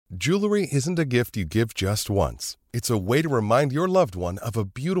Jewelry isn't a gift you give just once. It's a way to remind your loved one of a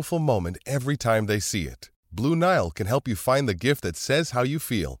beautiful moment every time they see it. Blue Nile can help you find the gift that says how you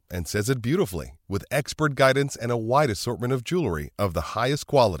feel and says it beautifully, with expert guidance and a wide assortment of jewelry of the highest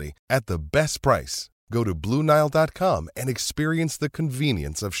quality at the best price. Go to BlueNile.com and experience the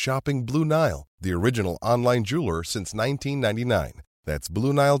convenience of shopping Blue Nile, the original online jeweler since 1999. That's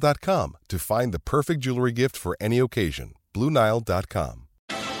BlueNile.com to find the perfect jewelry gift for any occasion. BlueNile.com.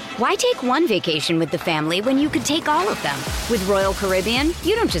 Why take one vacation with the family when you could take all of them? With Royal Caribbean,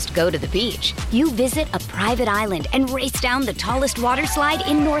 you don't just go to the beach. You visit a private island and race down the tallest water slide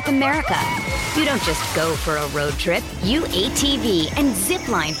in North America. You don't just go for a road trip. You ATV and zip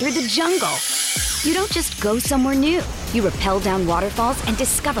line through the jungle. You don't just go somewhere new. You rappel down waterfalls and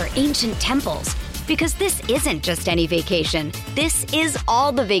discover ancient temples. Because this isn't just any vacation. This is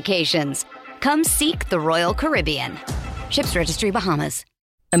all the vacations. Come seek the Royal Caribbean. Ships Registry, Bahamas.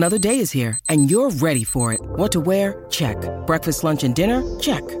 Another day is here, and you're ready for it. What to wear? Check. Breakfast, lunch, and dinner?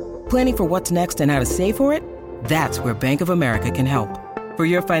 Check. Planning for what's next and how to save for it? That's where Bank of America can help. For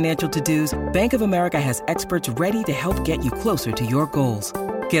your financial to-dos, Bank of America has experts ready to help get you closer to your goals.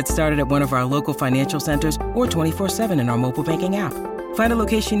 Get started at one of our local financial centers or 24/7 in our mobile banking app. Find a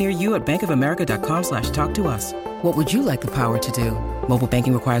location near you at bankofamerica.com/talktous. What would you like the power to do? Mobile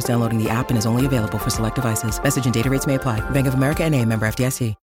banking requires downloading the app and is only available for select devices. Message and data rates may apply. Bank of America N.A., member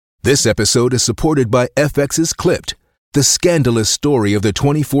FDIC. This episode is supported by FX's Clipped, the scandalous story of the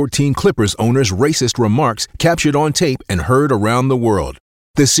 2014 Clippers owner's racist remarks captured on tape and heard around the world.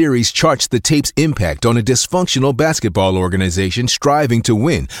 The series charts the tape's impact on a dysfunctional basketball organization striving to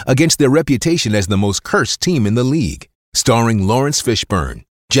win against their reputation as the most cursed team in the league. Starring Lawrence Fishburne,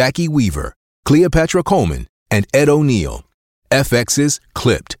 Jackie Weaver, Cleopatra Coleman, and Ed O'Neill. FX's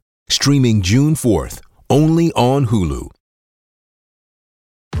Clipped, streaming June 4th, only on Hulu.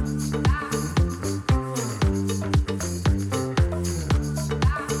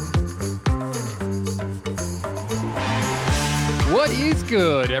 What is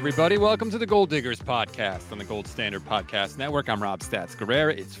good, everybody? Welcome to the Gold Diggers podcast on the Gold Standard Podcast Network. I'm Rob Stats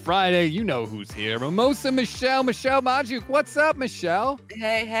Guerrera. It's Friday. You know who's here. Mimosa Michelle Majuk. What's up, Michelle?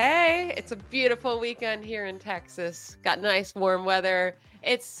 Hey. It's a beautiful weekend here in Texas. Got nice warm weather.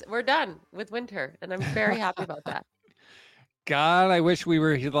 We're done with winter, and I'm very happy about that. God, I wish we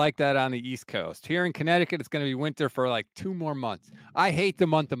were like that on the East Coast. Here in Connecticut, it's going to be winter for like 2 more months. I hate the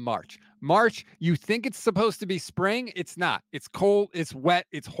month of March. March, you think it's supposed to be spring. It's not. It's cold. It's wet.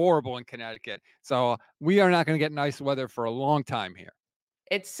 It's horrible in Connecticut. So we are not going to get nice weather for a long time here.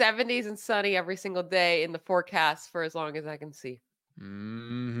 It's 70s and sunny every single day in the forecast for as long as I can see.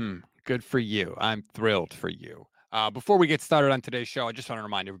 Good for you. I'm thrilled for you. Before we get started on today's show, I just want to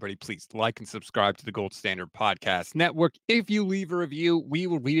remind everybody, please like and subscribe to the Gold Standard Podcast Network. If you leave a review, we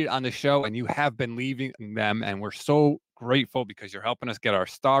will read it on the show, and you have been leaving them, and we're so grateful because you're helping us get our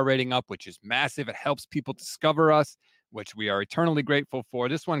star rating up, which is massive. It helps people discover us, which we are eternally grateful for.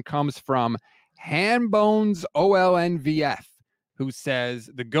 This one comes from Handbones OLNVF, who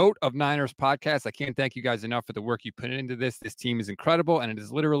says, the GOAT of Niners podcast. I can't thank you guys enough for the work you put into this. This team is incredible, and it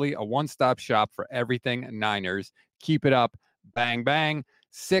is literally a one-stop shop for everything Niners. Keep it up. Bang, bang.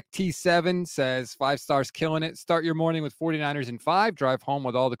 Sick T7 says, 5 stars, killing it. Start your morning with 49ers in 5. Drive home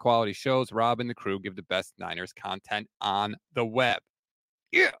with all the quality shows. Rob and the crew give the best Niners content on the web.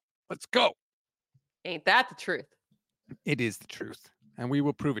 Yeah, let's go. Ain't that the truth? It is the truth. And we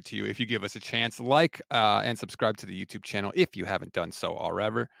will prove it to you if you give us a chance. Like and subscribe to the YouTube channel if you haven't done so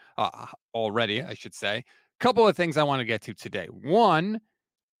already, I should say. Couple of things I want to get to today. One,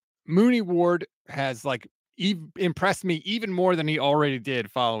 Mooney Ward has impressed me even more than he already did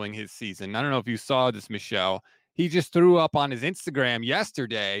following his season. I don't know if you saw this, Michelle. He just threw up on his Instagram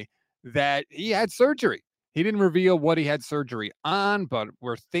yesterday that he had surgery. He didn't reveal what he had surgery on, but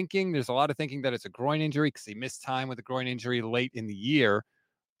there's a lot of thinking that it's a groin injury because he missed time with a groin injury late in the year.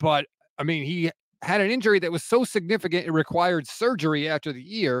 But, I mean, he had an injury that was so significant it required surgery after the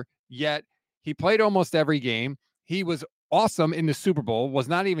year, yet he played almost every game. He was awesome in the Super Bowl, was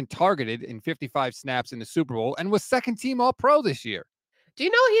not even targeted in 55 snaps in the Super Bowl, and was second team All-Pro this year. Do you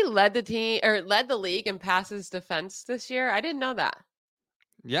know he led the league in passes defense this year? I didn't know that.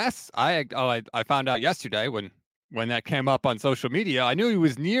 Yes, I found out yesterday when that came up on social media. I knew he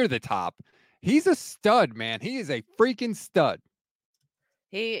was near the top. He's a stud, man. He is a freaking stud.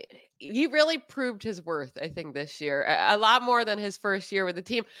 He really proved his worth, I think, this year. A lot more than his first year with the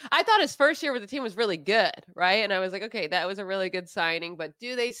team. I thought his first year with the team was really good, right? And I was like, okay, that was a really good signing. But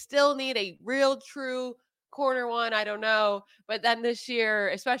do they still need a real, true corner one? I don't know. But then this year,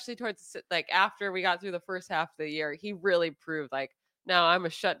 especially towards after we got through the first half of the year, he really proved Now I'm a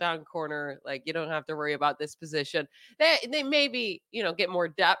shutdown corner. Like, you don't have to worry about this position. They maybe, get more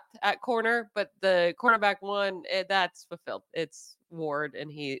depth at corner, but the cornerback one, that's fulfilled. It's Ward,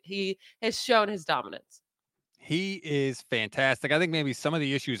 and he has shown his dominance. He is fantastic. I think maybe some of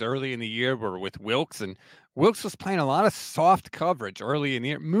the issues early in the year were with Wilkes, and Wilkes was playing a lot of soft coverage early in the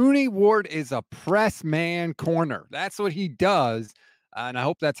year. Mooney Ward is a press man corner. That's what he does. And I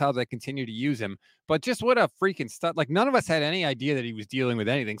hope that's how they continue to use him. But just what a freaking stud. Like, none of us had any idea that he was dealing with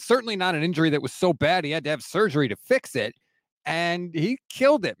anything. Certainly not an injury that was so bad he had to have surgery to fix it. And he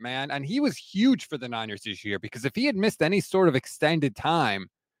killed it, man. And he was huge for the Niners this year, because if he had missed any sort of extended time,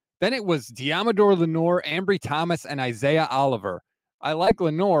 then it was Diamador Lenore, Ambry Thomas, and Isaiah Oliver. I like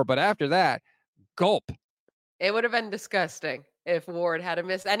Lenore, but after that, gulp. It would have been disgusting if Ward had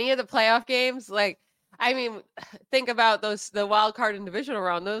missed any of the playoff games. Like, I mean, think about the wild card and divisional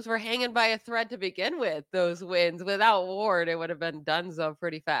round. Those were hanging by a thread to begin with, those wins. Without Ward, it would have been donezo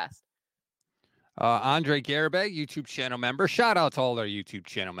pretty fast. Andre Garibay, YouTube channel member. Shout out to all our YouTube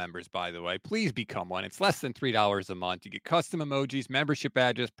channel members, by the way. Please become one. It's less than $3 a month. You get custom emojis, membership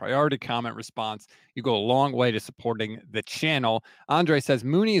badges, priority comment response. You go a long way to supporting the channel. Andre says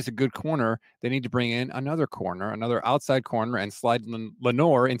Mooney is a good corner. They need to bring in another corner, another outside corner, and slide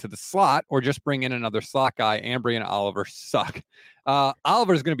Lenore into the slot, or just bring in another slot guy. Ambry and Oliver suck.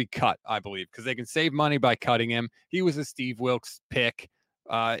 Oliver's going to be cut, I believe, because they can save money by cutting him. He was a Steve Wilkes pick.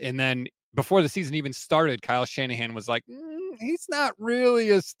 And then before the season even started, Kyle Shanahan was like, he's not really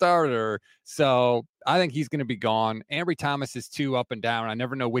a starter. So I think he's going to be gone. Ambry Thomas is too up and down. I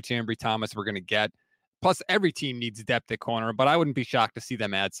never know which Ambry Thomas we're going to get. Plus, every team needs depth at corner, but I wouldn't be shocked to see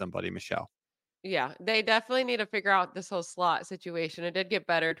them add somebody, Michelle. Yeah, they definitely need to figure out this whole slot situation. It did get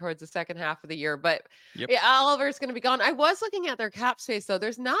better towards the second half of the year, but yeah, Oliver's going to be gone. I was looking at their cap space, though.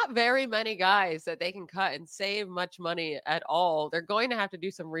 There's not very many guys that they can cut and save much money at all. They're going to have to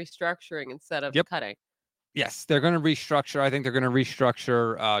do some restructuring instead of cutting. Yes, they're going to restructure. I think they're going to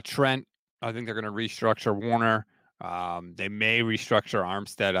restructure Trent. I think they're going to restructure Warner. They may restructure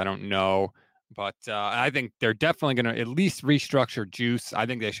Armstead. I don't know. But I think they're definitely going to at least restructure Juice. I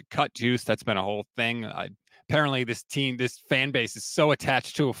think they should cut Juice. That's been a whole thing. Apparently, this fan base is so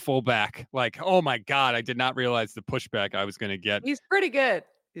attached to a fullback. Like, oh my God, I did not realize the pushback I was going to get. He's pretty good.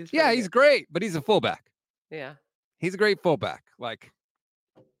 He's great, but he's a fullback. Yeah. He's a great fullback. Like,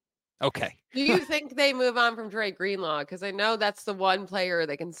 okay. Do you think they move on from Dre Greenlaw? Because I know that's the one player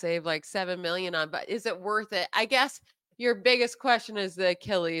they can save like $7 million on, but is it worth it? I guess your biggest question is the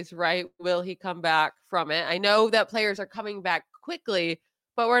Achilles, right? Will he come back from it? I know that players are coming back quickly,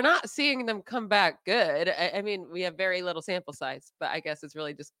 but we're not seeing them come back good. I mean, we have very little sample size, but I guess it's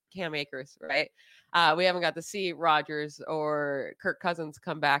really just Cam Akers, right? We haven't got to see Rodgers or Kirk Cousins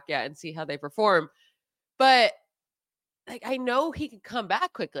come back yet and see how they perform. But like, I know he could come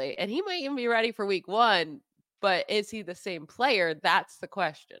back quickly, and he might even be ready for week 1, but is he the same player? That's the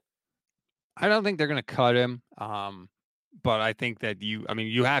question. I don't think they're going to cut him. But I think that you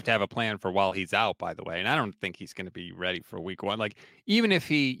have to have a plan for while he's out, by the way. And I don't think he's going to be ready for week 1. Like, even if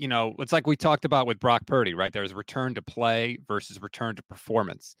he, it's like we talked about with Brock Purdy, right? There's return to play versus return to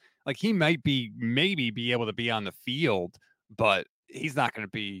performance. Like, he might maybe be able to be on the field, but he's not going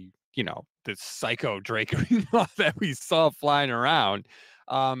to be, the psycho Drake that we saw flying around.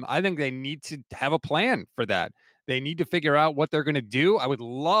 I think they need to have a plan for that. They need to figure out what they're going to do. I would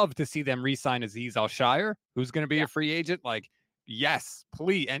love to see them re-sign Azeez Al-Shire, who's going to be a free agent. Like, yes,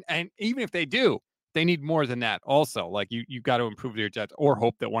 please. And even if they do, they need more than that also. Like, you got to improve your depth, or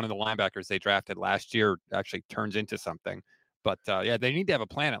hope that one of the linebackers they drafted last year actually turns into something. But they need to have a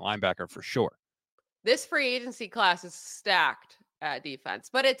plan at linebacker for sure. This free agency class is stacked at defense,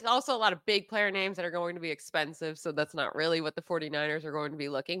 but it's also a lot of big player names that are going to be expensive. So that's not really what the 49ers are going to be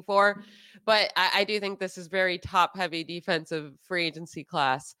looking for. But I do think this is very top heavy defensive free agency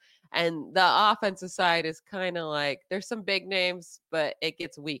class. And the offensive side is kind of like, there's some big names, but it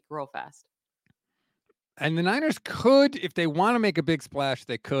gets weak real fast. And the Niners could, if they want to make a big splash,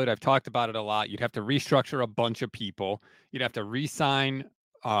 they could. I've talked about it a lot. You'd have to restructure a bunch of people. You'd have to re-sign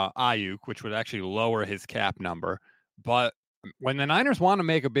Ayuk, which would actually lower his cap number. But when the Niners want to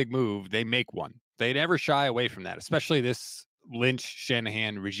make a big move, they make one. They never shy away from that, especially this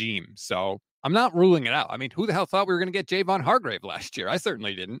Lynch-Shanahan regime. So I'm not ruling it out. I mean, who the hell thought we were going to get Javon Hargrave last year? I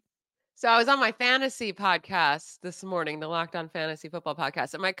certainly didn't. So I was on my fantasy podcast this morning, the Locked On Fantasy Football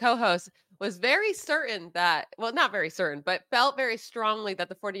podcast, and my co-host was very certain that, well, not very certain, but felt very strongly that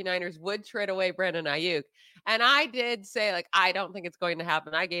the 49ers would trade away Brandon Ayuk. And I did say, like, I don't think it's going to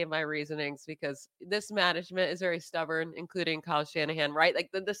happen. I gave my reasonings because this management is very stubborn, including Kyle Shanahan, right?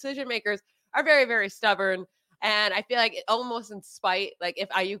 Like, the decision makers are very, very stubborn. And I feel like almost in spite, like if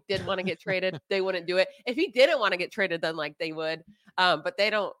Ayuk did want to get traded, they wouldn't do it. If he didn't want to get traded, then like they would. But they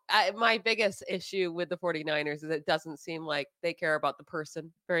don't. My biggest issue with the 49ers is it doesn't seem like they care about the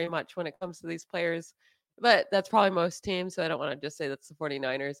person very much when it comes to these players. But that's probably most teams, so I don't want to just say that's the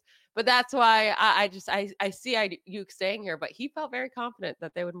 49ers. But that's why I see Ayuk staying here, but he felt very confident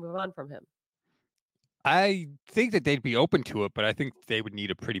that they would move on from him. I think that they'd be open to it, but I think they would need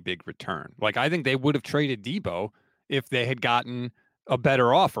a pretty big return. Like, I think they would have traded Debo if they had gotten a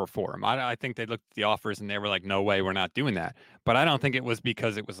better offer for him. I think they looked at the offers and they were like, no way, we're not doing that. But I don't think it was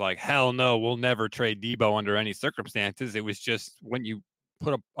because it was like, hell no, we'll never trade Debo under any circumstances. It was just when you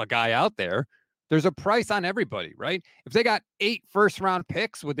put a guy out there, there's a price on everybody, right? If they got 8 first-round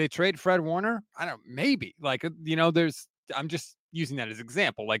picks, would they trade Fred Warner? I don't, maybe. Like, I'm just using that as an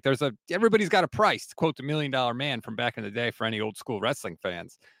example. Like everybody's got a price, to quote the $1 Million Man from back in the day for any old school wrestling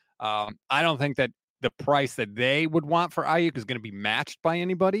fans. I don't think that the price that they would want for Ayuk is going to be matched by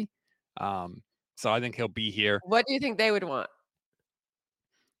anybody. So I think he'll be here. What do you think they would want?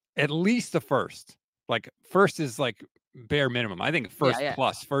 At least the first. Like first is like bare minimum. I think first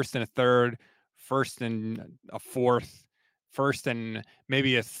plus, first and a third, first and a fourth, first and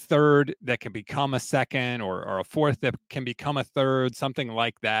maybe a third that can become a second, or a fourth that can become a third, something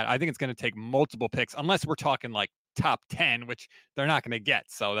like that. I think it's going to take multiple picks, unless we're talking like top 10, which they're not going to get.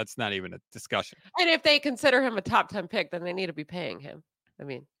 So that's not even a discussion. And if they consider him a top 10 pick, then they need to be paying him. I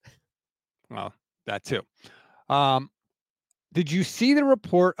mean, well, that too. Did you see the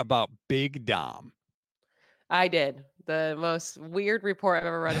report about Big Dom? I did. The most weird report I've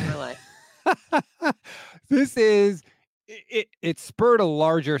ever read in my life. It spurred a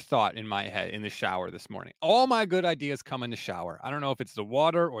larger thought in my head in the shower this morning. All my good ideas come in the shower. I don't know if it's the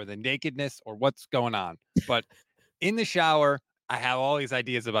water or the nakedness or what's going on, but in the shower, I have all these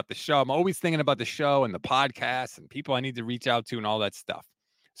ideas about the show. I'm always thinking about the show and the podcast and people I need to reach out to and all that stuff.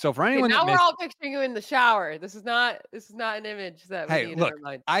 So for anyone now we're all picturing you in the shower. This is not an image that we need in our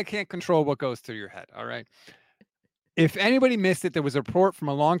mind. I can't control what goes through your head. All right. If anybody missed it, there was a report from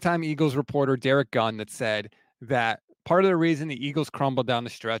a longtime Eagles reporter, Derek Gunn, that said that part of the reason the Eagles crumbled down the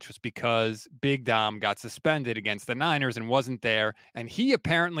stretch was because Big Dom got suspended against the Niners and wasn't there. And he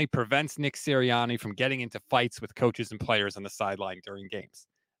apparently prevents Nick Sirianni from getting into fights with coaches and players on the sideline during games.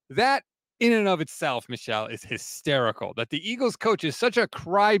 That in and of itself, Michelle, is hysterical. That the Eagles coach is such a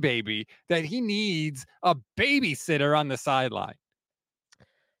crybaby that he needs a babysitter on the sideline.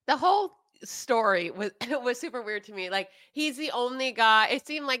 The whole story was super weird to me. Like, he's the only guy. It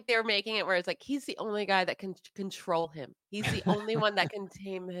seemed like they were making it where it's like he's the only guy that can control him. He's the only one that can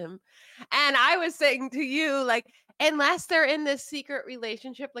tame him. And I was saying to you, like, unless they're in this secret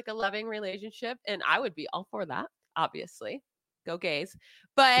relationship, like a loving relationship, and I would be all for that, obviously. Go gays.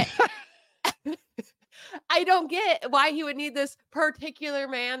 But I don't get why he would need this particular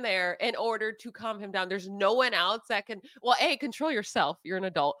man there in order to calm him down. There's no one else that can, well, control yourself. You're an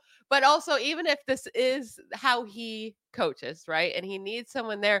adult. But also, even if this is how he coaches, right? And he needs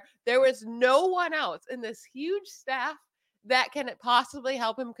someone there was no one else in this huge staff that can possibly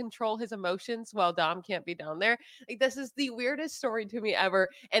help him control his emotions while Dom can't be down there. Like, this is the weirdest story to me ever.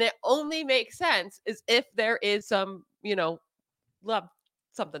 And it only makes sense is if there is some, love,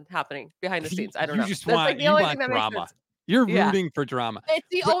 something happening behind the scenes. I don't know. You want drama. You're rooting for drama. It's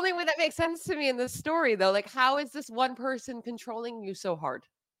the only way that makes sense to me in this story, though. Like, how is this one person controlling you so hard?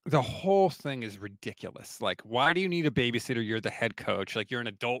 The whole thing is ridiculous. Like, why do you need a babysitter? You're the head coach. Like, you're an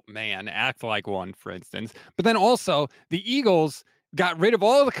adult man. Act like one, for instance. But then also, the Eagles got rid of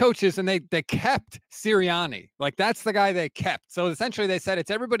all the coaches and they kept Sirianni. Like, that's the guy they kept. So essentially they said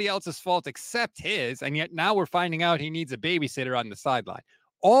it's everybody else's fault except his. And yet now we're finding out he needs a babysitter on the sideline.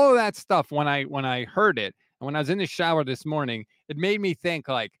 All of that stuff, when I heard it and when I was in the shower this morning, it made me think,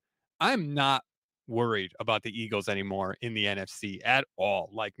 like, I'm not worried about the Eagles anymore in the NFC at all.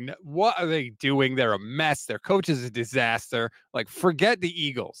 Like, what are they doing? They're a mess. Their coach is a disaster. Like, forget the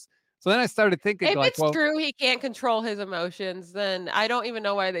Eagles. So then I started thinking, if it's true he can't control his emotions, then I don't even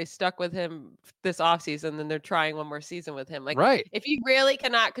know why they stuck with him this offseason. Then they're trying one more season with him. Like, right. If he really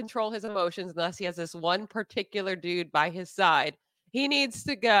cannot control his emotions unless he has this one particular dude by his side, he needs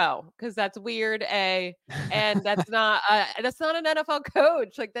to go, because that's weird, and that's not an NFL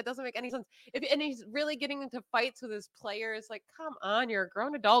coach. Like, that doesn't make any sense. And he's really getting into fights with his players. Like, come on, you're a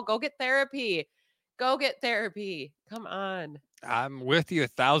grown adult. Go get therapy. Come on. I'm with you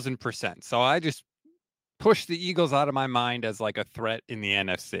 1,000%. So I just pushed the Eagles out of my mind as like a threat in the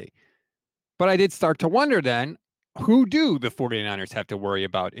NFC. But I did start to wonder then, who do the 49ers have to worry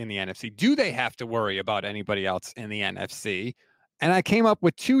about in the NFC? Do they have to worry about anybody else in the NFC? And I came up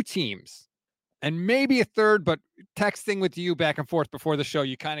with 2 teams and maybe a third, but texting with you back and forth before the show,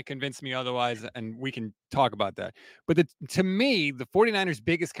 you kind of convinced me otherwise, and we can talk about that. But to me, the 49ers'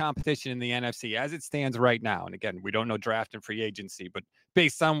 biggest competition in the NFC as it stands right now, and again, we don't know draft and free agency, but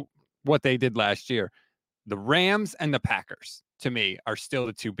based on what they did last year, the Rams and the Packers, to me, are still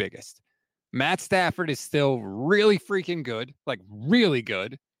the two biggest. Matt Stafford is still really freaking good, like really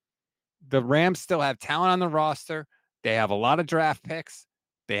good. The Rams still have talent on the roster. They have a lot of draft picks.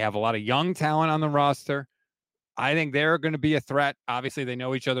 They have a lot of young talent on the roster. I think they're going to be a threat. Obviously, they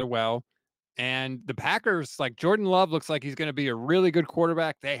know each other well. And the Packers, like Jordan Love, looks like he's going to be a really good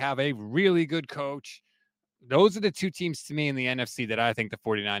quarterback. They have a really good coach. Those are the two teams to me in the NFC that I think the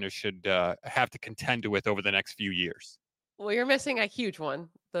 49ers should have to contend with over the next few years. Well, you're missing a huge one.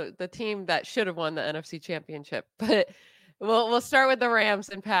 The team that should have won the NFC Championship. But we'll start with the Rams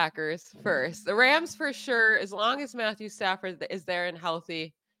and Packers first. The Rams for sure, as long as Matthew Stafford is there and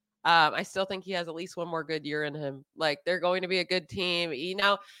healthy, I still think he has at least one more good year in him. Like they're going to be a good team. You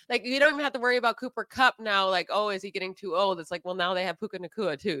know, like you don't even have to worry about Cooper Kupp now. Like, oh, is he getting too old? It's like, well, now they have Puka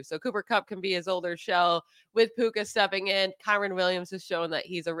Nacua too. So Cooper Kupp can be his older shell with Puka stepping in. Kyron Williams has shown that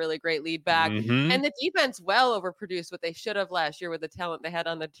he's a really great lead back. And the defense well overproduced what they should have last year with the talent they had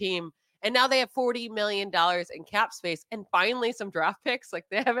on the team. And now they have $40 million in cap space and finally some draft picks. Like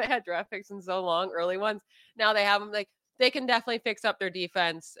they haven't had draft picks in so long, early ones. Now they have them. Like they can definitely fix up their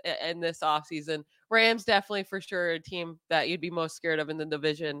defense in this offseason. Rams definitely for sure a team that you'd be most scared of in the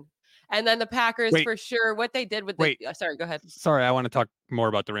division. And then the Packers for sure. What they did with sorry, go ahead. Sorry, I want to talk more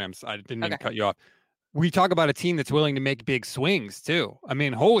about the Rams. I didn't mean to cut you off. We talk about a team that's willing to make big swings too. I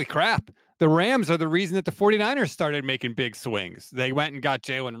mean, holy crap. The Rams are the reason that the 49ers started making big swings. They went and got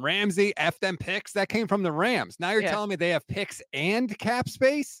Jalen Ramsey, F them picks. That came from the Rams. Now you're telling me they have picks and cap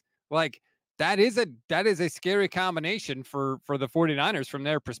space? Like, that is a scary combination for the 49ers from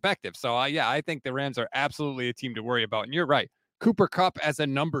their perspective. So, I think the Rams are absolutely a team to worry about. And you're right. Cooper Kupp as a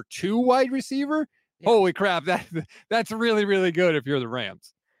number 2 wide receiver? Yeah. Holy crap. That's really, really good if you're the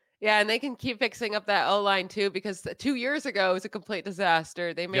Rams. Yeah, and they can keep fixing up that O-line too, because 2 years ago it was a complete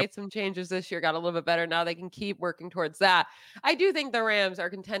disaster. They made some changes this year, got a little bit better. Now they can keep working towards that. I do think the Rams are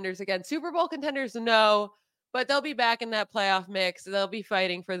contenders again. Super Bowl contenders, no, but they'll be back in that playoff mix. They'll be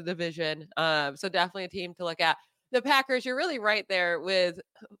fighting for the division. So definitely a team to look at. The Packers, you're really right there with,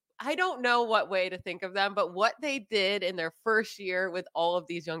 I don't know what way to think of them, but what they did in their first year with all of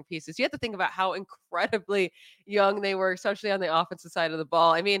these young pieces, you have to think about how incredibly young they were, especially on the offensive side of the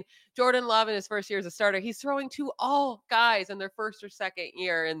ball. I mean, Jordan Love in his first year as a starter, he's throwing to all guys in their first or second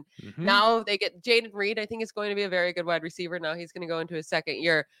year. And now they get Jaden Reed, I think is going to be a very good wide receiver. Now he's going to go into his second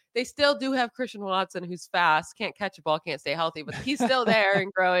year. They still do have Christian Watson, who's fast, can't catch a ball, can't stay healthy, but he's still there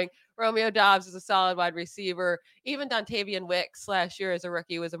and growing. Romeo Doubs is a solid wide receiver. Even Dontavian Wicks last year as a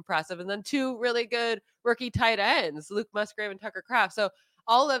rookie was impressive. And then 2 really good rookie tight ends, Luke Musgrave and Tucker Kraft. So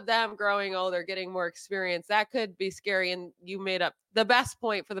all of them growing older, getting more experience, that could be scary. And you made up the best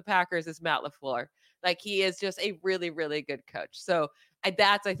point for the Packers is Matt LaFleur. Like he is just a really, really good coach. So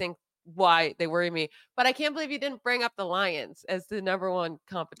that's, I think, why they worry me. But I can't believe you didn't bring up the Lions as the number 1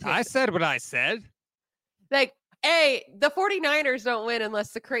 competition. I said what I said. Like, the 49ers don't win unless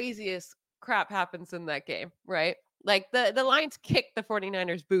the craziest crap happens in that game, right? Like the Lions kicked the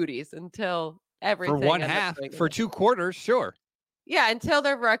 49ers booties until everything. For one half, for 2 quarters, sure. Yeah, until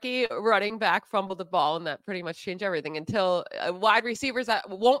their rookie running back fumbled the ball, and that pretty much changed everything. Until wide receivers that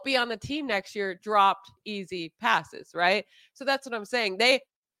won't be on the team next year dropped easy passes, right? So that's what I'm saying. They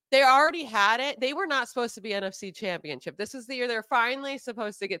already had it. They were not supposed to be NFC Championship. This is the year they're finally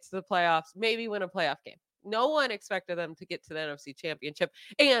supposed to get to the playoffs, maybe win a playoff game. No one expected them to get to the NFC Championship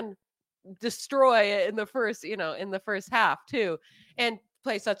and destroy it in the first half too, and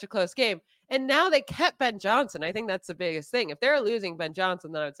play such a close game. And now they kept Ben Johnson. I think that's the biggest thing. If they're losing Ben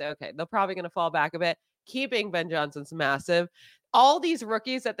Johnson, then I would say, okay, they're probably going to fall back a bit. Keeping Ben Johnson's massive. All these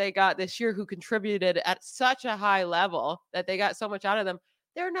rookies that they got this year who contributed at such a high level that they got so much out of them,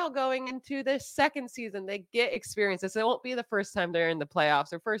 they're now going into the second season. They get experiences. It won't be the first time they're in the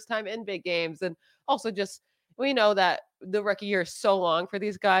playoffs or first time in big games. And also just, we know that the rookie year is so long for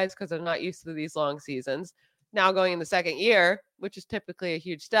these guys because they're not used to these long seasons. Now going in the second year, which is typically a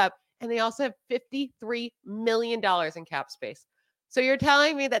huge step. And they also have $53 million in cap space. So you're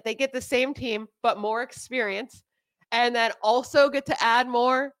telling me that they get the same team, but more experience, and then also get to add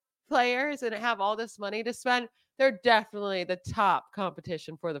more players and have all this money to spend? They're definitely the top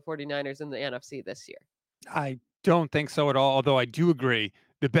competition for the 49ers in the NFC this year. I don't think so at all, although I do agree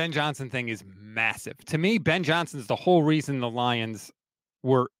the Ben Johnson thing is massive. To me, Ben Johnson's the whole reason the Lions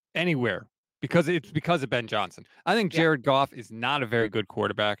were anywhere, because it's because of Ben Johnson. I think Jared Goff is not a very good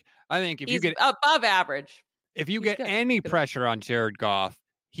quarterback. I think He's above average. if you He's get good. any pressure on Jared Goff,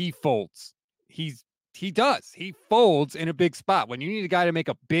 he folds. He does. He folds in a big spot. When you need a guy to make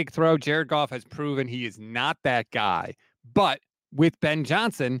a big throw, Jared Goff has proven he is not that guy. But with Ben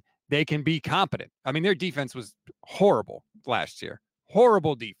Johnson, they can be competent. I mean, their defense was horrible last year.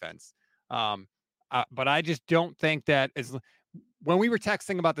 Horrible defense. But I just don't think that when we were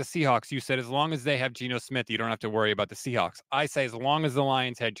texting about the Seahawks, you said as long as they have Geno Smith, you don't have to worry about the Seahawks. I say as long as the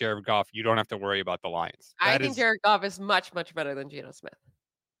Lions had Jared Goff, you don't have to worry about the Lions. I think Jared Goff is much, much better than Geno Smith.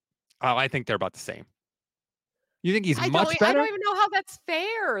 I think they're about the same. You think he's much better? I don't even know how that's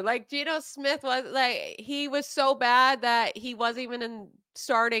fair. Like Geno Smith he was so bad that he wasn't even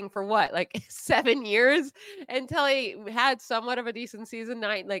starting for like 7 years until he had somewhat of a decent season.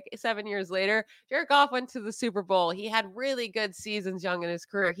 7 years later, Jared Goff went to the Super Bowl. He had really good seasons young in his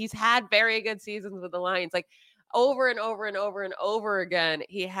career. He's had very good seasons with the Lions. Like over and over and over and over again,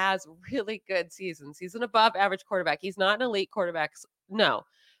 he has really good seasons. He's an above average quarterback. He's not an elite quarterback. No.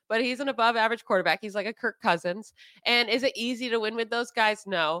 But he's an above average quarterback. He's like a Kirk Cousins. And is it easy to win with those guys?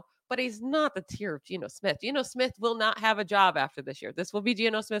 No. But he's not the tier of Geno Smith. Geno Smith will not have a job after this year. This will be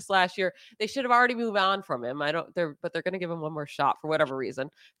Geno Smith's last year. They should have already moved on from him. But they're going to give him one more shot for whatever reason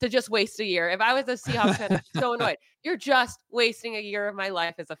to just waste a year. If I was a Seahawks fan, I'm so annoyed. You're just wasting a year of my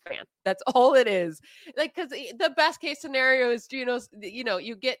life as a fan. That's all it is. Because the best case scenario is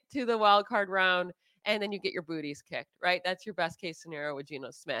you get to the wild card round and then you get your booties kicked, right? That's your best case scenario with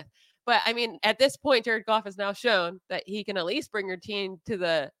Geno Smith. But I mean, at this point, Jared Goff has now shown that he can at least bring your team to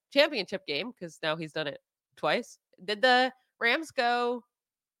the championship game because now he's done it twice. Did the Rams go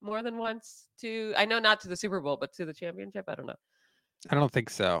more than once I know not to the Super Bowl, but to the championship? I don't know. I don't think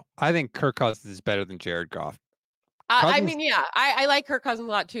so. I think Kirk Cousins is better than Jared Goff. I mean, yeah, I like Kirk Cousins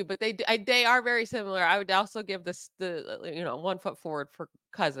a lot too, but they are very similar. I would also give the 1 foot forward for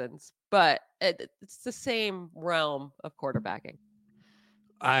Cousins, but it's the same realm of quarterbacking.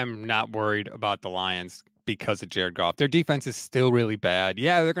 I'm not worried about the Lions because of Jared Goff. Their defense is still really bad.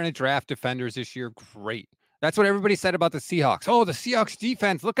 Yeah, they're going to draft defenders this year. Great. That's what everybody said about the Seahawks. Oh, the Seahawks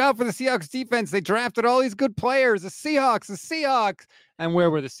defense. Look out for the Seahawks defense. They drafted all these good players. The Seahawks. And where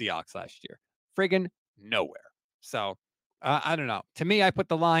were the Seahawks last year? Friggin' nowhere. So I don't know. To me, I put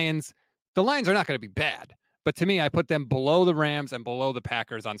the Lions. The Lions are not going to be bad. But to me, I put them below the Rams and below the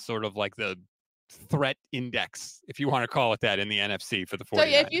Packers on sort of like the threat index, if you want to call it that, in the NFC for the 49ers. So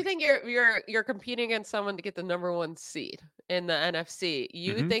if you think you're competing against someone to get the number 1 seed in the NFC,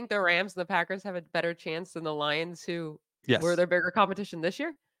 you think the Rams and the Packers have a better chance than the Lions, who were their bigger competition this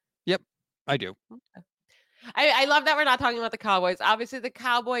year? Yep, I do. Okay. I love that we're not talking about the Cowboys. Obviously, the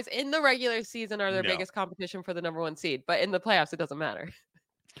Cowboys in the regular season are their biggest competition for the number 1 seed, but in the playoffs, it doesn't matter.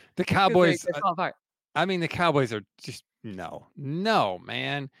 The Cowboys they fall apart. I mean, the Cowboys are just no,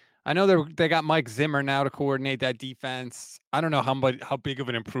 man. I know they got Mike Zimmer now to coordinate that defense. I don't know how big of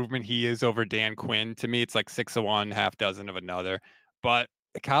an improvement he is over Dan Quinn. To me, it's like 6 of one, half dozen of another. But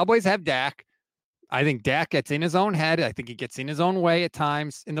the Cowboys have Dak. I think Dak gets in his own head. I think he gets in his own way at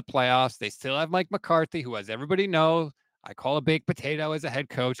times in the playoffs. They still have Mike McCarthy, who, as everybody knows, I call a baked potato as a head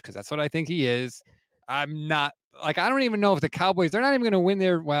coach because that's what I think he is. I'm not I don't even know if the Cowboys, they're not even going to win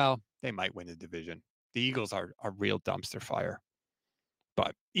they might win the division. The Eagles are a real dumpster fire.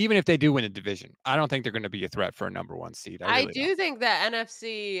 But even if they do win a division, I don't think they're going to be a threat for a number 1 seed. I do think that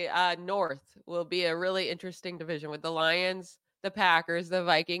NFC North will be a really interesting division with the Lions, the Packers, the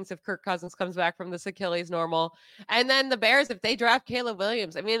Vikings, if Kirk Cousins comes back from this Achilles normal, and then the Bears, if they draft Caleb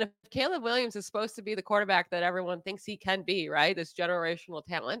Williams. I mean, if Caleb Williams is supposed to be the quarterback that everyone thinks he can be, right? This generational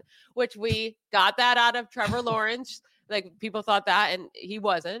talent, which we got that out of Trevor Lawrence. Like, people thought that, and he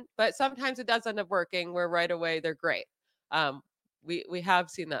wasn't. But sometimes it does end up working where right away they're great. We have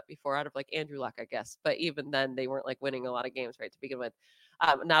seen that before out of like Andrew Luck, I guess. But even then, they weren't like winning a lot of games, right, to begin with.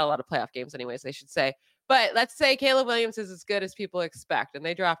 Not a lot of playoff games anyways, they should say. But let's say Caleb Williams is as good as people expect, and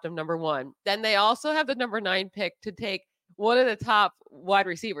they draft him number 1. Then they also have the number 9 pick to take one of the top wide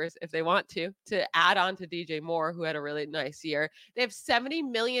receivers, if they want to add on to DJ Moore, who had a really nice year. They have $70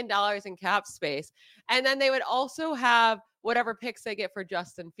 million in cap space. And then they would also have whatever picks they get for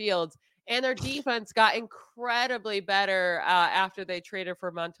Justin Fields. And their defense got incredibly better after they traded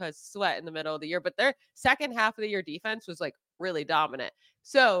for Montez Sweat in the middle of the year. But their second half of the year defense was like really dominant.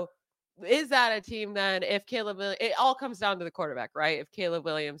 So is that a team then, if it all comes down to the quarterback, right? If Caleb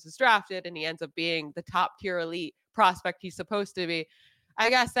Williams is drafted and he ends up being the top tier elite prospect he's supposed to be, I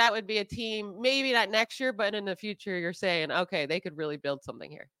guess that would be a team, maybe not next year, but in the future, you're saying, okay, they could really build something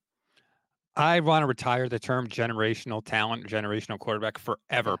here. I want to retire the term generational talent, generational quarterback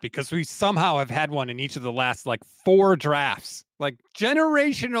forever because we somehow have had one in each of the last 4 drafts. Like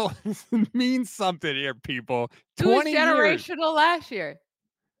generational means something here, people. Who was 20 years. generational last year?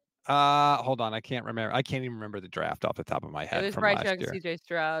 Hold on. I can't remember. I can't even remember the draft off the top of my head It was from Bryce last Young, year. CJ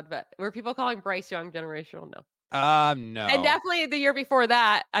Stroud, but were people calling Bryce Young generational? No. No. And definitely the year before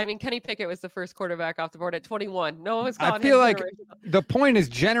that, I mean, Kenny Pickett was the first quarterback off the board at 21. No one was calling I feel him like generational. the point is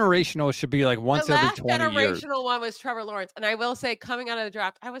generational should be once The every last 20 years. generational one was Trevor Lawrence. And I will say, coming out of the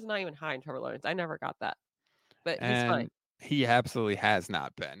draft, I was not even high in Trevor Lawrence. I never got that. But he's fine. And he absolutely has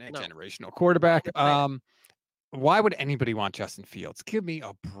not been a No. generational quarterback. Why would anybody want Justin Fields? Give me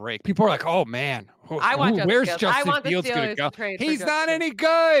a break. People are like, "Oh man, where's Justin Fields going to go? He's not any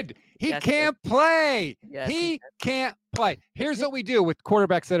good. He can't play. He can't play." Here's what we do with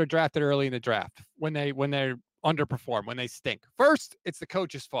quarterbacks that are drafted early in the draft when they underperform, when they stink. First, it's the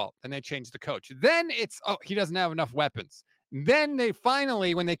coach's fault, and they change the coach. Then it's he doesn't have enough weapons. Then they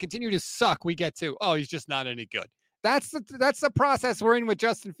finally, when they continue to suck, we get to he's just not any good. That's the process we're in with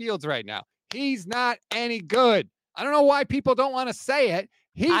Justin Fields right now. He's not any good. I don't know why people don't want to say it.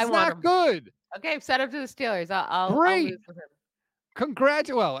 He's not good. Okay, send him to the Steelers. I'll Great. lose with him.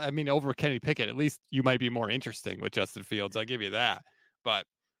 Congratulations. Well, I mean, over Kenny Pickett, at least you might be more interesting with Justin Fields. I'll give you that. But,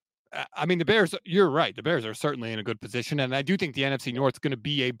 I mean, the Bears, you're right. The Bears are certainly in a good position. And I do think the NFC North is going to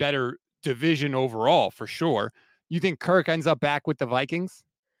be a better division overall, for sure. You think Kirk ends up back with the Vikings?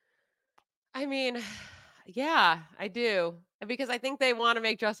 I mean, yeah, I do. Because I think they want to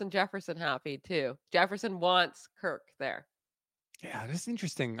make Justin Jefferson happy, too. Jefferson wants Kirk there. Yeah, this is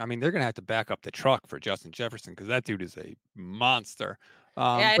interesting. I mean, they're going to have to back up the truck for Justin Jefferson because that dude is a monster.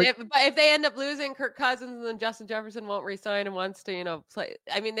 Yeah, but if they end up losing Kirk Cousins, then Justin Jefferson won't resign and wants to, play.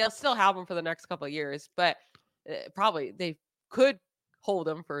 I mean, they'll still have him for the next couple of years, but probably they could hold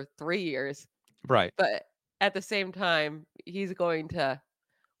him for 3 years. Right. But at the same time, he's going to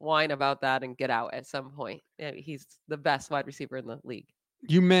whine about that and get out at some point. He's the best wide receiver in the league.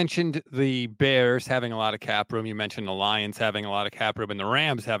 You mentioned the Bears having a lot of cap room. You mentioned the Lions having a lot of cap room and the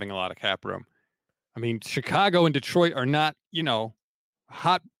Rams having a lot of cap room. I mean, Chicago and Detroit are not,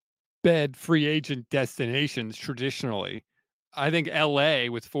 hotbed free agent destinations traditionally. I think LA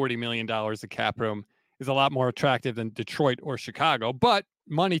with $40 million of cap room is a lot more attractive than Detroit or Chicago, but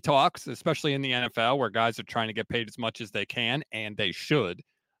money talks, especially in the NFL where guys are trying to get paid as much as they can, and they should.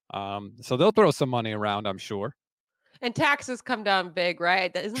 So they'll throw some money around, I'm sure. And taxes come down big,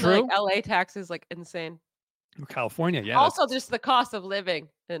 right? Isn't True. LA taxes insane? California, yeah. Also, just the cost of living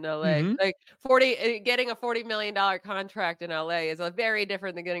in LA. Mm-hmm. Getting a $40 million contract in LA is very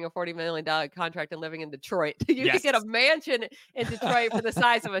different than getting a $40 million contract and living in Detroit. You can get a mansion in Detroit for the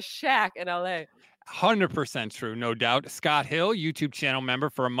size of a shack in LA. 100% true, no doubt. Scott Hill, YouTube channel member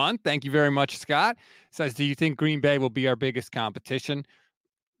for a month. Thank you very much, Scott. Says, do you think Green Bay will be our biggest competition?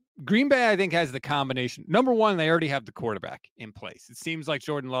 Green Bay, I think, has the combination. Number one, they already have the quarterback in place. It seems like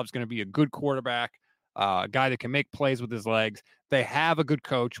Jordan Love's going to be a good quarterback, a guy that can make plays with his legs. They have a good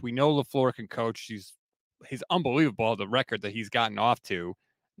coach. We know LaFleur can coach. He's unbelievable, the record that he's gotten off to.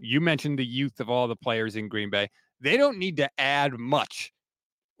 You mentioned the youth of all the players in Green Bay. They don't need to add much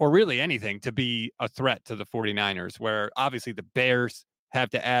or really anything to be a threat to the 49ers, where obviously the Bears have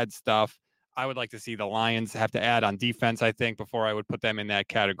to add stuff. I would like to see the Lions have to add on defense, I think, before I would put them in that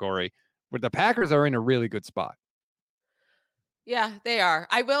category. But the Packers are in a really good spot. Yeah, they are.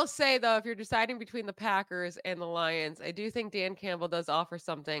 I will say, though, if you're deciding between the Packers and the Lions, I do think Dan Campbell does offer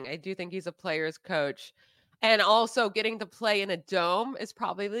something. I do think he's a player's coach. And also getting to play in a dome is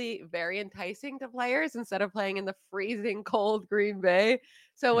probably very enticing to players instead of playing in the freezing cold Green Bay.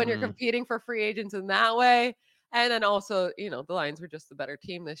 So when you're competing for free agents in that way, and then also, the Lions were just the better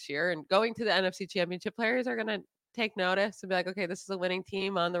team this year. And going to the NFC Championship, players are going to take notice and be like, okay, this is a winning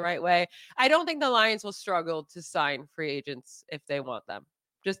team on the right way. I don't think the Lions will struggle to sign free agents if they want them.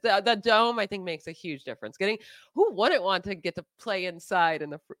 Just the dome, I think, makes a huge difference. Who wouldn't want to get to play inside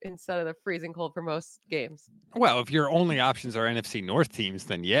instead of the freezing cold for most games? Well, if your only options are NFC North teams,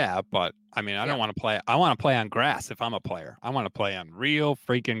 then yeah. But I mean, I don't want to play. I want to play on grass if I'm a player. I want to play on real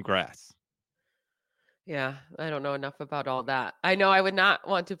freaking grass. Yeah, I don't know enough about all that. I know I would not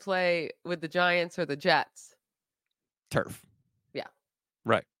want to play with the Giants or the Jets. Turf. Yeah.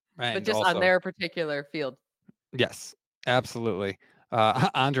 Right. But just on their particular field. Yes, absolutely.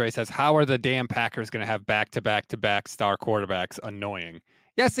 Andre says, how are the damn Packers going to have back-to-back-to-back star quarterbacks? Annoying.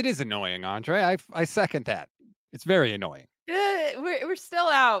 Yes, it is annoying, Andre. I second that. It's very annoying. We're still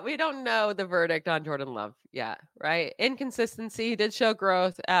out. We don't know the verdict on Jordan Love yet, right? Inconsistency. He did show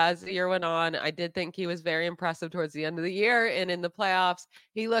growth as the year went on. I did think he was very impressive towards the end of the year, and in the playoffs,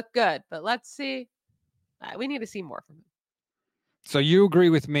 he looked good. But let's see. We need to see more from him. So you agree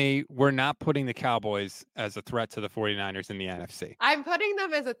with me, we're not putting the Cowboys as a threat to the 49ers in the NFC. I'm putting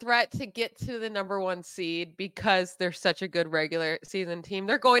them as a threat to get to the number 1 seed because they're such a good regular season team.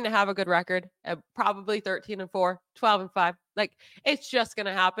 They're going to have a good record, probably 13-4, 12-5. Like, it's just going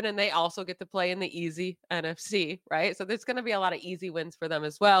to happen. And they also get to play in the easy NFC, right? So there's going to be a lot of easy wins for them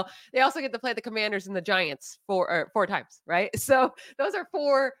as well. They also get to play the Commanders and the Giants four times, right? So those are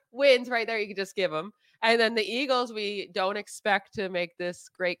 4 wins right there. You can just give them. And then the Eagles, we don't expect to make this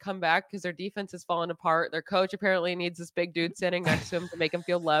great comeback because their defense is falling apart. Their coach apparently needs this big dude sitting next to him to make him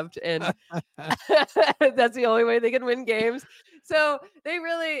feel loved. And that's the only way they can win games. So they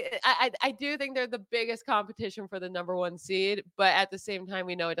really, I do think they're the biggest competition for the number 1 seed. But at the same time,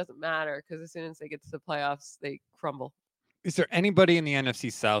 we know it doesn't matter because as soon as they get to the playoffs, they crumble. Is there anybody in the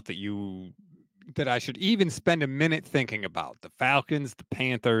NFC South that I should even spend a minute thinking about? The Falcons, the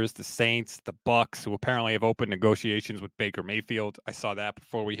Panthers, the Saints, the Bucks, who apparently have opened negotiations with Baker Mayfield. I saw that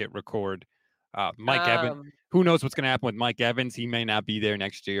before we hit record. Mike Evans. Who knows what's going to happen with Mike Evans? He may not be there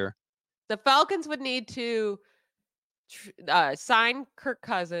next year. The Falcons would need to sign Kirk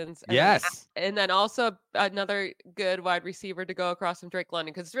Cousins. And then also another good wide receiver to go across from Drake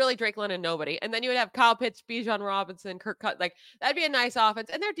London, because it's really Drake London, nobody. And then you would have Kyle Pitts, Bijan Robinson, Kirk Cousins. Like, that'd be a nice offense.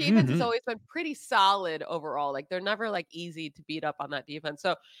 And their defense has always been pretty solid overall. Like, they're never like easy to beat up on that defense.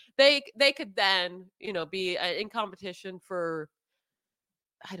 So they could then, be in competition for,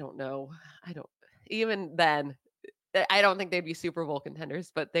 I don't know. Even then, I don't think they'd be Super Bowl contenders,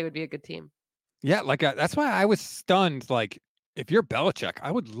 but they would be a good team. Yeah, that's why I was stunned. Like, if you're Belichick,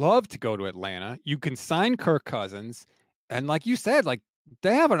 I would love to go to Atlanta. You can sign Kirk Cousins. And like you said, like,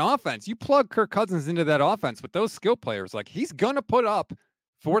 they have an offense. You plug Kirk Cousins into that offense with those skill players. Like, he's going to put up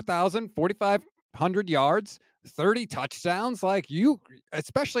 4,000, 4,500 yards, 30 touchdowns. Like,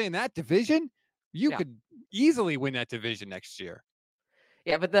 especially in that division, you could easily win that division next year.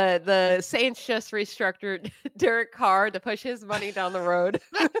 Yeah, but the Saints just restructured Derek Carr to push his money down the road.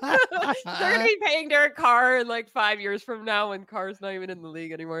 They're going to be paying Derek Carr in like 5 years from now when Carr's not even in the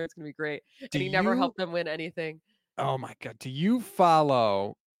league anymore. It's going to be great. And he never helped them win anything. Oh, my God. Do you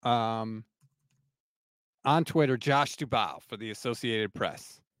follow on Twitter Josh Dubow for the Associated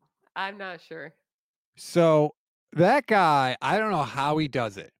Press? I'm not sure. So that guy, I don't know how he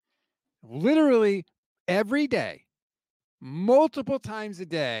does it. Literally every day, multiple times a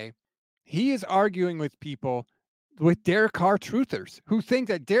day, he is arguing with people, with Derek Carr truthers, who think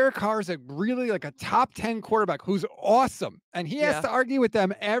that Derek Carr is a top 10 quarterback who's awesome. And he has to argue with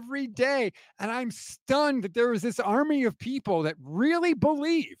them every day. And I'm stunned that there is this army of people that really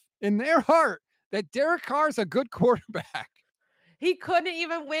believe in their heart that Derek Carr is a good quarterback. He couldn't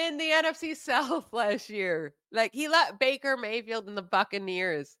even win the NFC South last year. Like, he let Baker Mayfield and the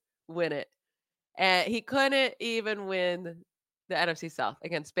Buccaneers win it. And he couldn't even win the NFC South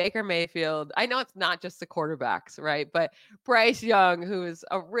against Baker Mayfield. I know it's not just the quarterbacks, right? But Bryce Young, who is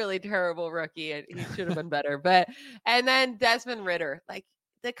a really terrible rookie, and he should have been better. And then Desmond Ridder. Like,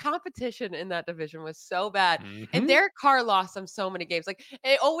 the competition in that division was so bad. And Derek Carr lost them so many games. Like,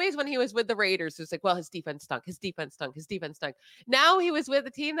 always when he was with the Raiders, it was like, well, his defense stunk. Now he was with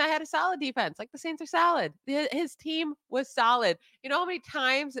a team that had a solid defense. Like, the Saints are solid. His team was solid. You know how many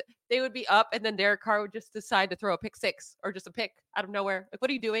times they would be up and then Derek Carr would just decide to throw a pick six or just a pick out of nowhere? Like,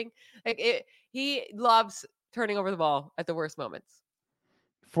 what are you doing? Like, he loves turning over the ball at the worst moments.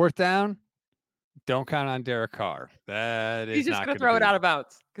 4th down. Don't count on Derek Carr. That is, he's just going to throw it out of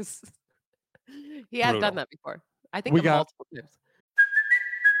bounds because he has done that before. I think multiple times.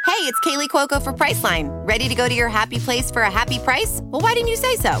 Hey, it's Kaylee Cuoco for Priceline. Ready to go to your happy place for a happy price? Well, why didn't you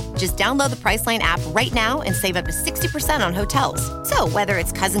say so? Just download the Priceline app right now and save up to 60% on hotels. So whether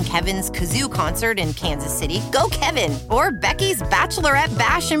it's Cousin Kevin's Kazoo Concert in Kansas City, go Kevin, or Becky's Bachelorette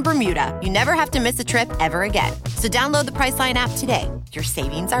Bash in Bermuda, you never have to miss a trip ever again. So download the Priceline app today. Your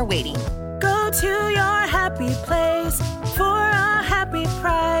savings are waiting. Go to your happy place for a happy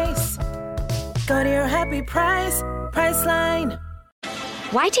price. Go to your happy price, Priceline.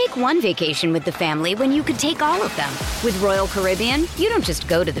 Why take one vacation with the family when you could take all of them? With Royal Caribbean, you don't just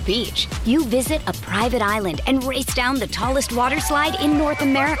go to the beach. You visit a private island and race down the tallest water slide in North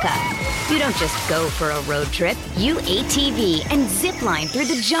America. You don't just go for a road trip. You ATV and zip line through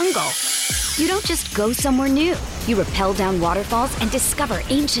the jungle. You don't just go somewhere new. You rappel down waterfalls and discover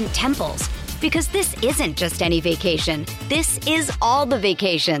ancient temples. Because this isn't just any vacation. This is all the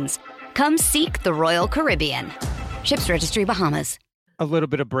vacations. Come seek the Royal Caribbean. Ships Registry, Bahamas. A little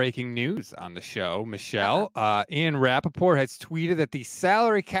bit of breaking news on the show, Michelle. Ian Rappaport has tweeted that the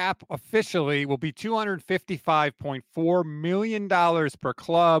salary cap officially will be $255.4 million per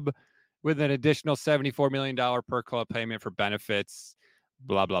club, with an additional $74 million per club payment for benefits,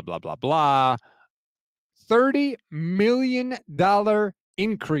 blah, blah, blah, blah, blah. $30 million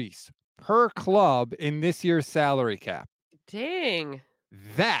increase per club in this year's salary cap. Dang.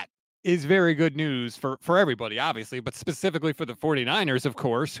 That is very good news for everybody, obviously, but specifically for the 49ers, of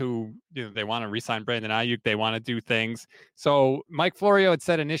course, who they want to re-sign Brandon Ayuk. They want to do things. So Mike Florio had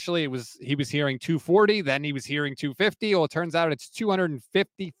said initially he was hearing 240, then he was hearing 250. Well, it turns out it's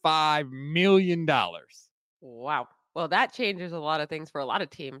 $255 million. Wow. Well, that changes a lot of things for a lot of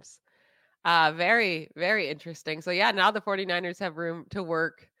teams. Very, very interesting. So yeah, now the 49ers have room to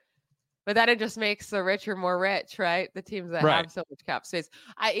work. But then it just makes the richer more rich, right? The teams that have so much cap space.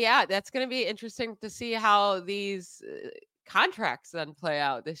 That's going to be interesting to see how these contracts then play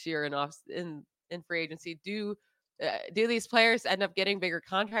out this year in free agency. Do these players end up getting bigger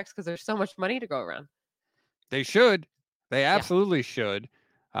contracts because there's so much money to go around? They should. They absolutely should.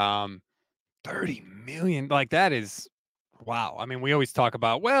 30 million, like that is wow. I mean, we always talk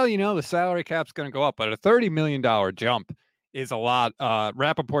about, the salary cap's going to go up, but a $30 million jump is a lot.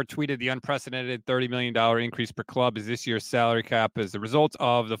 Rappaport tweeted the unprecedented $30 million increase per club is this year's salary cap as the result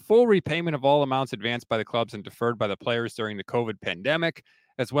of the full repayment of all amounts advanced by the clubs and deferred by the players during the COVID pandemic,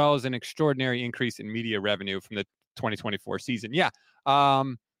 as well as an extraordinary increase in media revenue from the 2024 season. Yeah.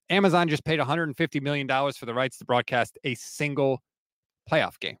 Amazon just paid $150 million for the rights to broadcast a single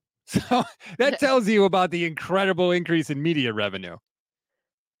playoff game. So that tells you about the incredible increase in media revenue.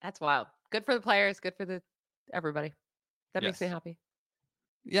 That's wild. Good for the players. Good for everybody. That makes me happy.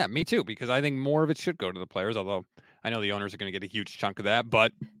 Yeah, me too, because I think more of it should go to the players, although I know the owners are going to get a huge chunk of that,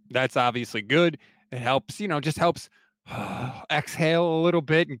 but that's obviously good. It helps, just helps exhale a little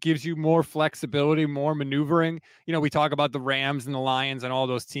bit and gives you more flexibility, more maneuvering. We talk about the Rams and the Lions and all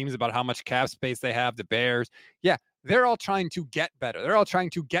those teams about how much cap space they have, the Bears. Yeah, they're all trying to get better. They're all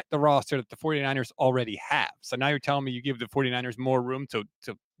trying to get the roster that the 49ers already have. So now you're telling me you give the 49ers more room to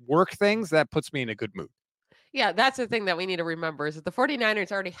work things. That puts me in a good mood. Yeah, that's the thing that we need to remember is that the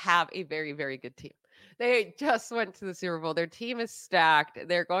 49ers already have a very, very good team. They just went to the Super Bowl. Their team is stacked.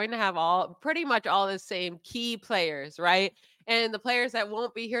 They're going to have pretty much all the same key players, right? And the players that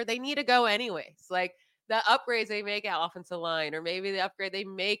won't be here, they need to go anyways. Like the upgrades they make at offensive line, or maybe the upgrade they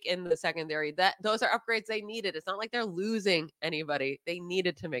make in the secondary, those are upgrades they needed. It's not like they're losing anybody. They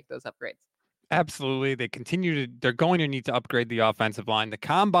needed to make those upgrades. Absolutely. They're going to need to upgrade the offensive line. The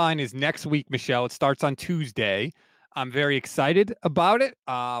combine is next week, Michelle. It starts on Tuesday. I'm very excited about it.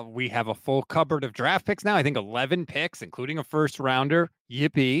 We have a full cupboard of draft picks now. I think 11 picks, including a first rounder.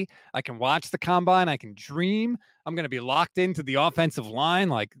 Yippee. I can watch the combine. I can dream. I'm going to be locked into the offensive line,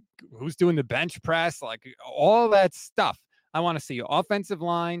 like who's doing the bench press, like all that stuff. I want to see offensive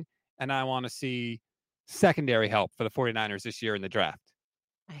line, and I want to see secondary help for the 49ers this year in the draft.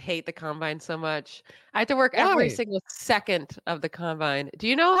 I hate the combine so much. I have to work every single second of the combine. Do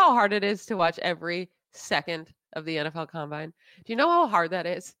you know how hard it is to watch every second of the NFL combine? Do you know how hard that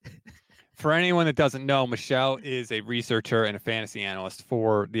is? For anyone that doesn't know, Michelle is a researcher and a fantasy analyst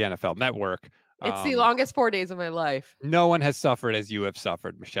for the NFL Network. It's the longest 4 days of my life. No one has suffered as you have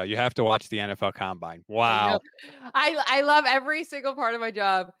suffered, Michelle. You have to watch the NFL Combine. Wow. I love every single part of my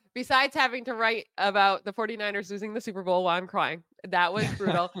job, besides having to write about the 49ers losing the Super Bowl while I'm crying. That was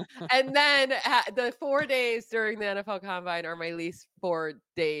brutal. And then the 4 days during the NFL Combine are my least 4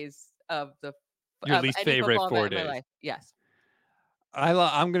 days of the Your least favorite 4 days. Yes.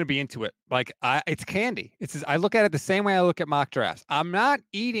 I'm going to be into it. Like it's candy. I look at it the same way I look at mock drafts. I'm not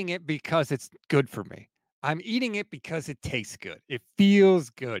eating it because it's good for me. I'm eating it because it tastes good. It feels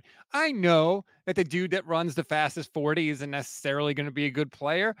good. I know that the dude that runs the fastest 40 isn't necessarily going to be a good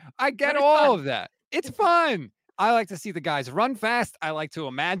player. I get all of that. It's fun. I like to see the guys run fast. I like to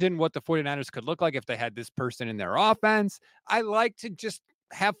imagine what the 49ers could look like if they had this person in their offense. I like to just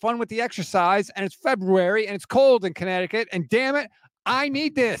have fun with the exercise, and it's February and it's cold in Connecticut, and damn it, I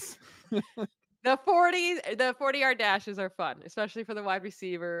need this. The 40-yard dashes are fun, especially for the wide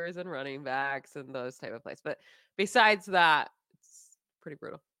receivers and running backs and those type of plays. But besides that, it's pretty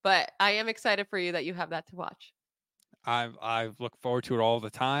brutal. But I am excited for you that you have that to watch. I look forward to it all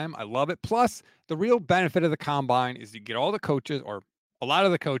the time. I love it. Plus, the real benefit of the combine is you get all the coaches, or a lot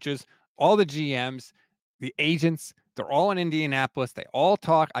of the coaches, all the GMs, the agents. They're all in Indianapolis. They all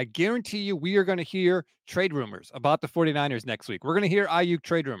talk. I guarantee you we are going to hear trade rumors about the 49ers next week. We're going to hear Ayuk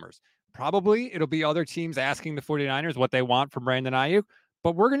trade rumors. Probably it'll be other teams asking the 49ers what they want from Brandon Ayuk,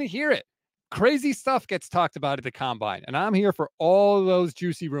 but we're going to hear it. crazy stuff gets talked about at the combine, and I'm here for all those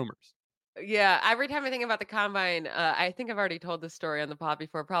juicy rumors. Yeah, every time I think about the combine, I think I've already told this story on the pod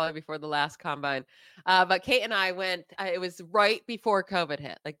before, probably before the last combine. But Kate and I went. It was right before COVID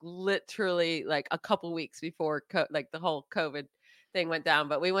hit, like literally like a couple weeks before, like the whole COVID thing went down.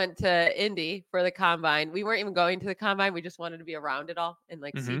 But we went to Indy for the combine. We weren't even going to the combine. We just wanted to be around it all and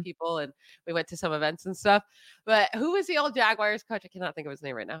like see people. And we went to some events and stuff. But who was the old Jaguars coach? I cannot think of his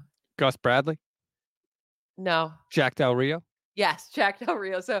name right now. Gus Bradley? No. Jack Del Rio? Yes, Jack Del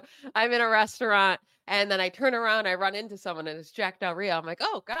Rio. So I'm in a restaurant and then I turn around, I run into someone and it's Jack Del Rio. I'm like,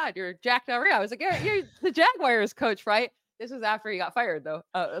 oh God, you're Jack Del Rio. I was like, you're the Jaguars coach, right? This was after he got fired though.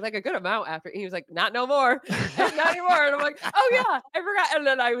 Like a good amount after. He was like, not no more. Not anymore. And I'm like, oh yeah, I forgot. And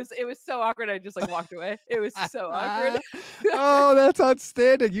then it was so awkward. I just like walked away. It was so awkward. Oh, that's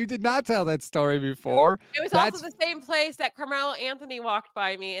outstanding. You did not tell that story before. It was also the same place that Carmelo Anthony walked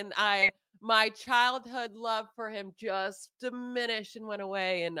by me and my childhood love for him just diminished and went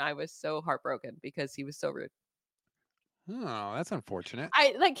away. And I was so heartbroken because he was so rude. Oh, that's unfortunate.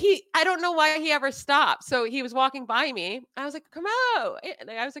 I don't know why he ever stopped. So he was walking by me. I was like, Carmelo.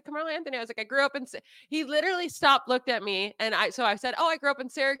 And I was like, Carmelo Anthony. I was like, I grew up he literally stopped, looked at me. And I said, oh, I grew up in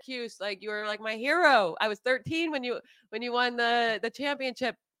Syracuse. Like you were like my hero. I was 13 when you won the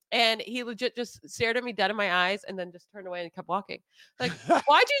championship. And he legit just stared at me dead in my eyes and then just turned away and kept walking. Like,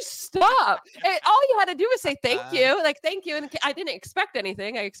 why'd you stop? And all you had to do was say thank you. Like, thank you. And I didn't expect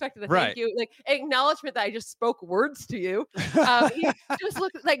anything. I expected a thank you, like acknowledgement that I just spoke words to you. He just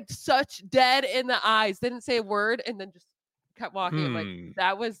looked like such dead in the eyes, didn't say a word, and then just kept walking. I'm like,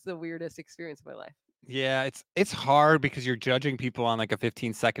 that was the weirdest experience of my life. Yeah, it's hard because you're judging people on like a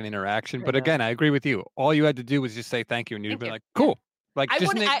 15-second interaction. But again, I agree with you. All you had to do was just say thank you, and you'd be like, cool. Like,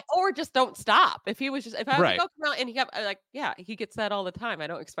 or just don't stop. If I was to go come out and he kept like, yeah, he gets that all the time. I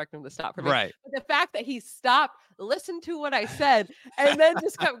don't expect him to stop for me. Right. But the fact that he stopped, listened to what I said, and then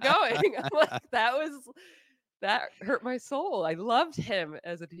just kept going, I'm like, that hurt my soul. I loved him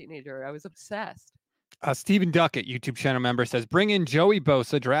as a teenager. I was obsessed. Stephen Duckett, YouTube channel member, says, bring in Joey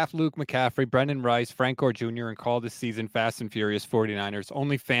Bosa, draft Luke McCaffrey, Brendan Rice, Frank Gore Jr., and call this season Fast and Furious 49ers.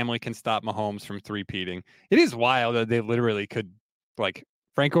 Only family can stop Mahomes from three-peating. It is wild that they literally could. Like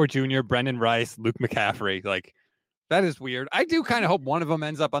Frank Gore Jr., Brendan Rice, Luke McCaffrey. Like, that is weird. I do kind of hope one of them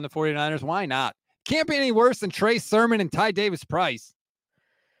ends up on the 49ers. Why not? Can't be any worse than Trey Sermon and Ty Davis-Price.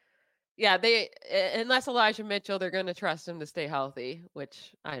 Yeah, unless Elijah Mitchell, they're going to trust him to stay healthy,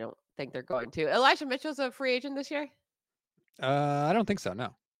 which I don't think they're going to. Elijah Mitchell's a free agent this year? I don't think so,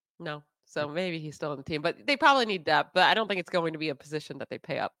 no. No. So maybe he's still on the team, but they probably need depth, but I don't think it's going to be a position that they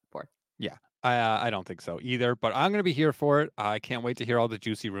pay up for. Yeah. I don't think so either, but I'm going to be here for it. I can't wait to hear all the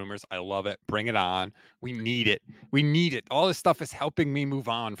juicy rumors. I love it. Bring it on. We need it. We need it. All this stuff is helping me move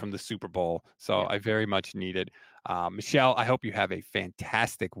on from the Super Bowl, so I very much need it. Michelle, I hope you have a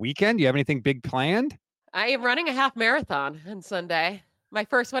fantastic weekend. Do you have anything big planned? I am running a half marathon on Sunday. My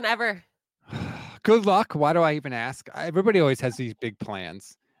first one ever. Good luck. Why do I even ask? Everybody always has these big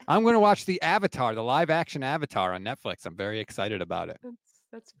plans. I'm going to watch the live action Avatar on Netflix. I'm very excited about it.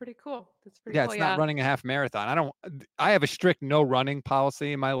 That's pretty cool. Cool. It's not running a half marathon. I have a strict no running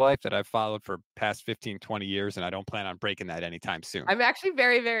policy in my life that I've followed for past 15, 20 years, and I don't plan on breaking that anytime soon. I'm actually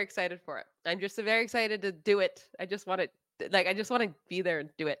very, very excited for it. I'm just very excited to do it. I just want to be there and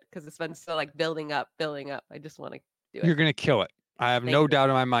do it because it's been so like building up. I just want to do it. You're going to kill it. I have no doubt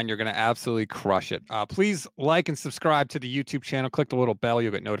in my mind you're going to absolutely crush it. Please like and subscribe to the YouTube channel. Click the little bell.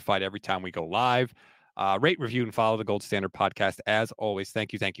 You'll get notified every time we go live. Rate, review, and follow the Gold Standard Podcast. As always,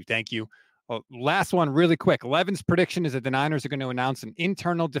 thank you. Last one really quick. Levin's prediction is that the Niners are going to announce an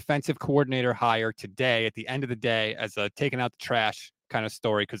internal defensive coordinator hire today at the end of the day as a taking out the trash kind of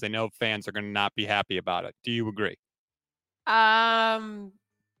story because they know fans are going to not be happy about it. Do you agree?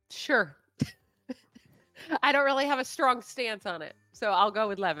 Sure. I don't really have a strong stance on it, so I'll go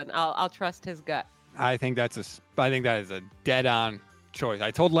with Levin. I'll trust his gut. I think that is a dead-on choice.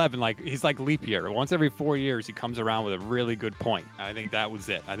 I told Levin, he's like leap year. Once every 4 years, he comes around with a really good point. I think that was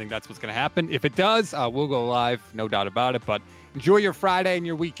it. I think that's what's going to happen. If it does, we'll go live, no doubt about it. But enjoy your Friday and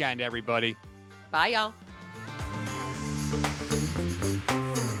your weekend, everybody. Bye, y'all.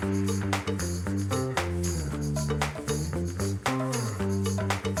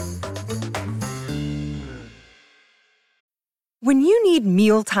 When you need need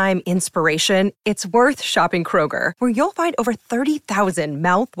mealtime inspiration, it's worth shopping Kroger, where you'll find over 30,000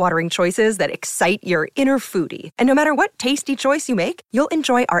 mouth-watering choices that excite your inner foodie. And no matter what tasty choice you make, you'll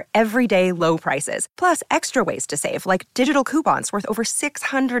enjoy our everyday low prices, plus extra ways to save, like digital coupons worth over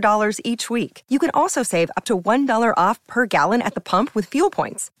 $600 each week. You can also save up to $1 off per gallon at the pump with fuel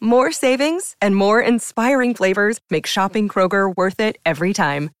points. More savings and more inspiring flavors make shopping Kroger worth it every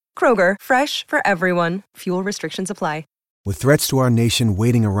time. Kroger, fresh for everyone. Fuel restrictions apply. With threats to our nation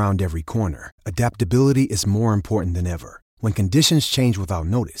waiting around every corner, adaptability is more important than ever. When conditions change without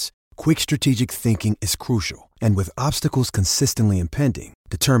notice, quick strategic thinking is crucial. And with obstacles consistently impending,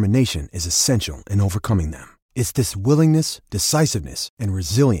 determination is essential in overcoming them. It's this willingness, decisiveness, and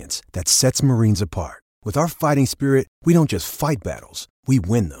resilience that sets Marines apart. With our fighting spirit, we don't just fight battles, we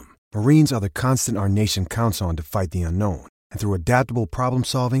win them. Marines are the constant our nation counts on to fight the unknown. And through adaptable problem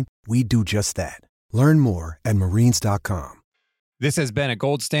solving, we do just that. Learn more at Marines.com. This has been a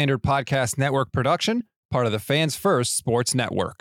Gold Standard Podcast Network production, part of the Fans First Sports Network.